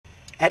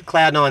At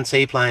Cloud9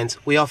 Seaplanes,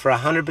 we offer a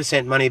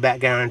 100% money-back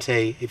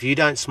guarantee if you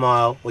don't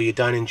smile or you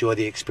don't enjoy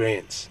the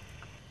experience.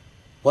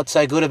 What's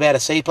so good about a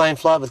seaplane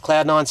flight with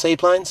Cloud9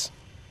 Seaplanes?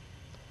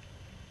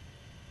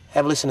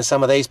 Have a listen to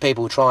some of these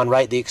people try and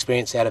rate the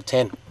experience out of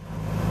 10. So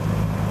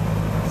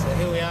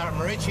here we are at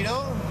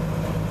Maroochydore.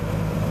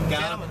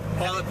 Gentlemen,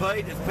 hello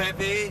Pete, it's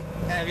Pepe.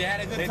 have you had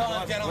a good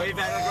time, gentlemen? We've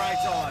had a great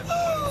time.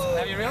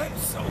 Have you really?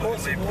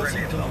 Absolutely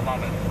brilliant. I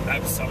love it.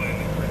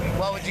 Absolutely brilliant.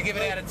 What would you give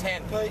it out of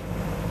 10?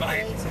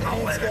 Mate, it's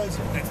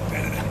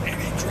better than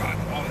any drug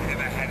I've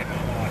ever had in my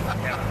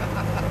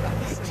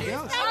life.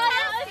 Cheers.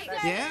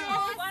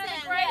 Yeah? One of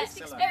the greatest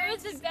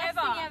experiences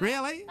ever.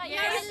 Really?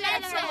 Yes,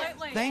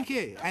 absolutely. Thank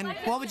you. And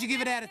what would you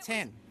give it out of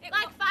 10? Like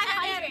 5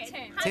 out of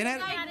 10. 10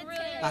 out of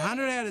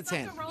 100 out of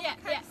 10. Yeah.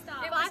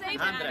 It was even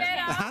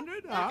better.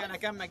 100? Oh, Gonna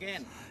come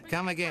again.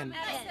 come again.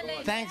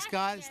 Thanks,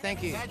 guys.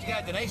 Thank you. How'd you go,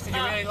 Denise? Did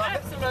you really like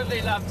it?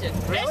 Absolutely loved it.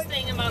 Really? Best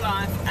thing in my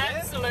life.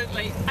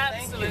 Absolutely,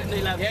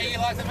 absolutely loved Yeah, it. you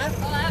liked it, man?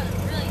 Oh, that was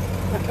really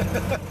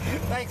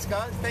Thanks,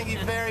 guys. Thank you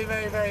very,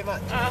 very, very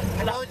much.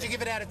 And what would you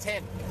give it out of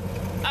 10?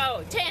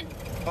 Oh, 10,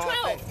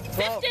 12,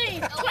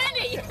 15,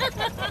 20.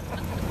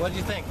 What did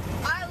you think?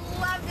 I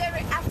loved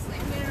every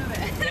absolute minute of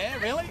it.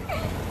 Yeah, really?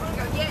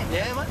 Yeah.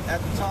 Yeah, mate?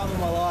 At the time of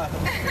my life,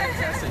 it was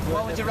fantastic.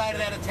 What would you rate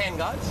it out of 10,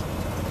 guys?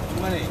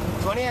 20.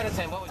 20 out of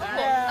 10. What would you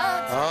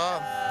rate?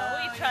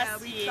 Oh, We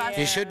trust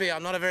you. you should be.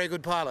 I'm not a very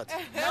good pilot.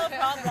 No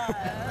problem.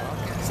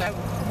 So,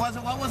 what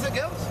was it,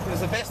 girls? It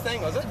was the best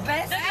thing, was it?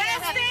 Best thing.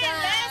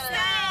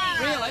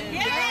 Really?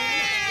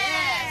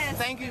 Yes.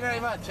 Thank you very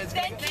much. It's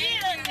Thank you.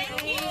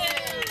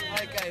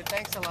 Okay,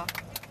 thanks a lot.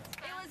 It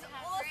was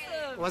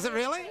awesome. Was it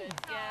really?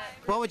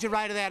 What would you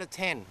rate it out of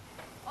 10?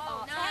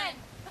 Oh,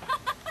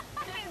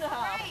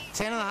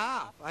 10 and a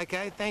half.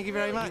 Okay, thank you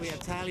very much. We have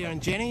Talia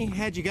and Jenny.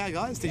 How'd you go,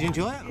 guys? Did you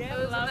enjoy it? It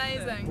was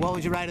amazing. What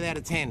would you rate it out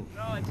of 10?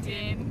 Oh,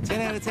 10.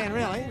 10 out of 10,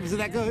 really? Was it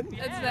that good?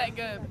 It's that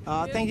good.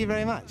 Oh, thank you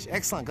very much.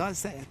 Excellent,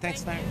 guys.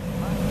 Thanks very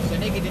much. So,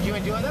 Nikki, did you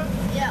enjoy that?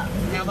 Yeah,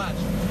 How much?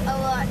 a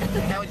lot.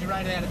 How would you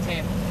rate it out of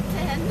 10? 10.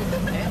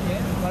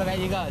 Yeah. What about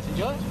you guys?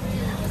 Enjoy it?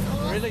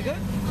 Really good?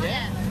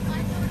 Yeah.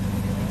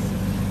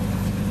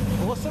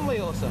 Awesomely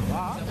awesome. So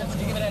what would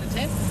you give it out of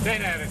 10?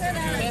 10 out of 10. 10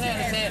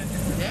 out of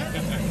 10. Yeah?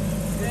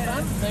 Good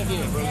fun? Thank you.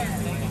 So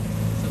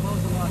what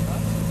was it like,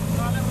 guys?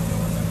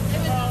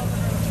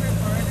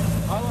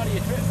 Highlight of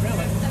your trip,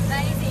 really?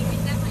 Amazing.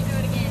 We'd definitely do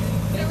it again.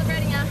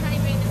 Celebrating our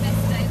honeymoon, the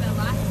best day of our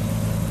life.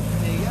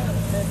 There you go.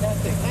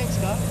 Fantastic. Thanks,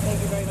 guys. Thank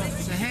you very much.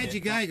 So how'd you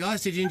go,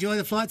 guys? Did you enjoy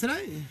the flight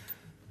today?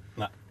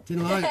 No.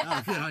 Didn't like it?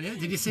 Oh, good on you.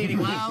 Did you see any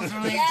whales or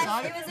anything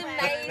exciting? It was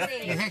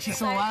amazing. You actually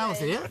saw whales,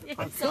 did you?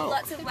 Saw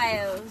lots of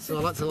whales. Saw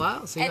lots of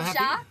whales. So you're And happy?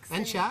 sharks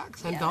And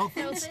sharks and yeah,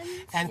 dolphins. dolphins,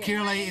 And yeah.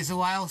 Kiralee is a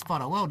whale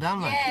spotter. Well done,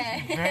 mate.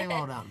 Yeah. Very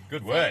well done.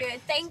 Good So work.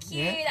 good. Thank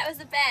you. Yeah. That was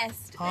the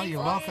best. Oh,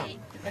 you're welcome.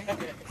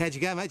 How'd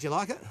you go, mate? Did you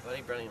like it?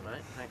 Bloody brilliant,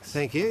 mate. Thanks.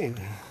 Thank you.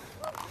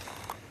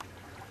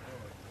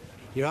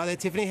 You right there,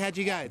 Tiffany? How'd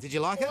you go? Did you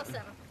like it? Awesome.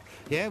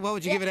 Yeah? What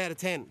would you give it out of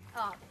 10?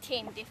 Oh,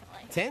 10, definitely.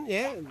 10,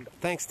 yeah.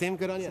 Thanks, Tim.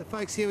 Good on you. So,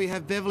 folks, here we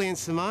have Beverly and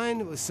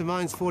Simone. It was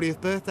Simone's 40th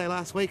birthday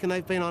last week, and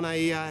they've been on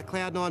a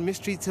Cloud9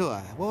 mystery tour.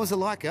 What was it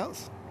like,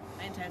 girls?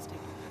 Fantastic.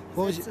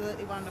 What was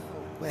Absolutely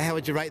wonderful. How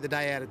would you rate the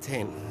day out of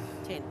 10?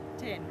 10.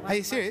 10. One Are you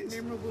of the serious? most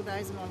memorable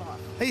days of my life.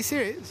 Are you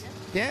serious?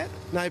 Yeah?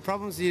 No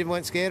problems? You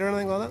weren't scared or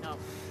anything like that? No,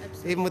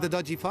 absolutely. Even with the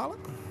dodgy pilot?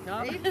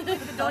 No, the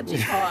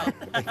dodgy pile.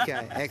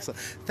 Okay, excellent.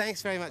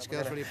 Thanks very much,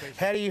 girls. Really appreciate it.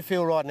 How do you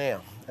feel right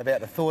now about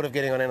the thought of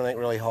getting on anything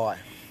really high?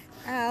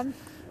 Well,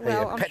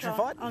 you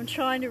petrified? I'm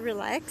trying to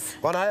relax.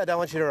 Well, no, I don't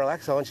want you to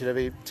relax. I want you to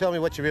be... Tell me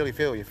what you really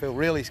feel. You feel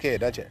really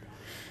scared, don't you?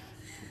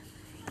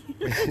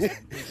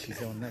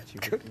 She's on that.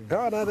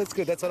 Oh, no, that's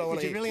good. That's what I want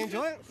Did to you hear. really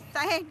enjoy it?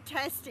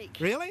 Fantastic.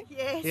 Really?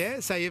 Yes. Yeah,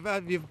 so you've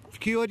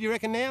cured, you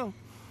reckon, now?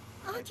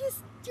 I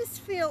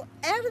just feel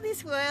out of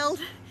this world.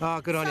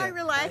 Oh, good on So you.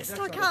 relaxed.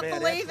 I can't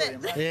believe it.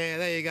 Yeah,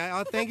 there you go.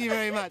 Oh, thank you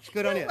very much.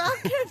 Good on you.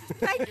 Welcome.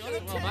 Thank you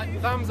too.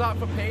 Thumbs up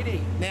for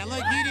Petey. Now, look,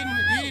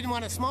 you didn't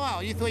want to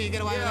smile. You thought you'd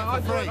get away with Yeah, that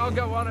I for thought free. I'll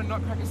go on and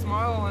not crack a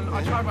smile, and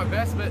I tried my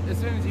best, but as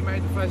soon as he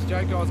made the first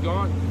joke, I was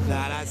gone. No,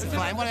 that's the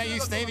plan. What about you,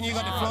 Stephen? You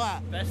got to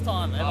fly. Best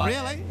time ever.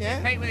 Really?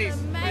 Yeah? Pete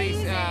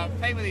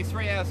with his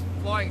 3 hours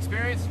flying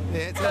experience. Yeah,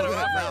 it's all good. No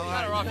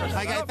Right. worries.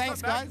 Okay,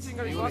 thanks, guys.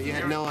 You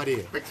had no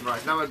idea. Mixed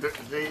race. No one,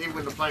 even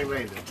when the plane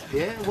landed.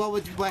 Yeah? How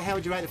would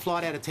you rate the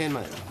flight out of 10,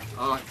 mate?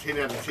 Oh, 10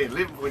 out of 10.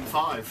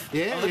 11.5.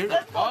 Yeah? You're...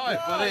 Oh,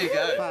 well, there you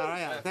go. Far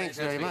out. Thanks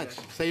very much.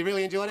 So you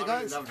really enjoyed it, I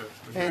really guys? loved it. It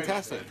was very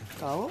Fantastic.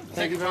 Oh, well,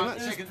 thank you very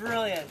much.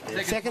 Brilliant.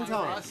 Second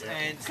time.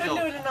 And still.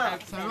 So,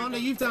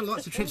 Rhonda, you've done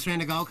lots of trips around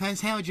the Gold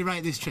Coast. How would you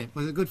rate this trip?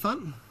 Was it good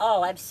fun?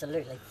 Oh,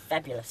 absolutely.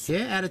 Fabulous.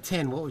 Yeah? Out of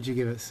 10, what would you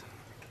give us?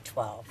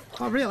 12.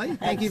 Oh, really?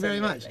 Thank you very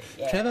much.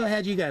 Absolutely, yeah. Trevor,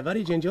 how'd you go, buddy?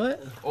 Did you enjoy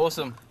it?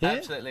 Awesome. Yeah?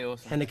 Absolutely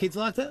awesome. And the kids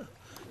liked it?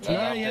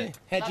 Yeah. Yeah.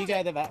 How'd you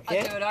go the back? I'd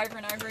Yeah? do it over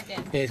and over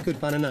again. Yeah, it's good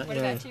fun, isn't it? What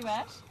Yeah. about you,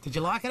 Ash? Did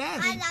you like it,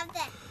 Ash? I loved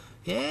it.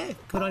 Yeah,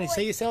 good on you.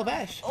 See yourself,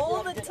 Ash?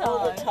 All the time.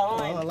 All the Oh,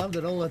 time. I loved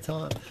it all the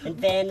time. And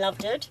Van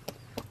loved it.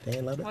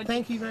 Dan loved it.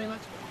 Thank you very much.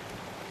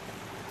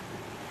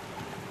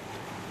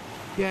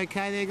 You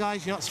okay there,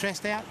 guys? You're not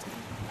stressed out? No,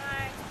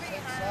 it's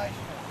pretty hard.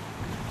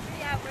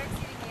 Pretty hard work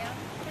sitting here.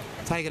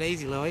 Take it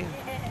easy, Louie.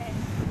 Yeah.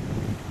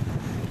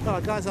 All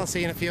right, guys, I'll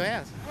see you in a few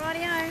hours.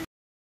 Rightio.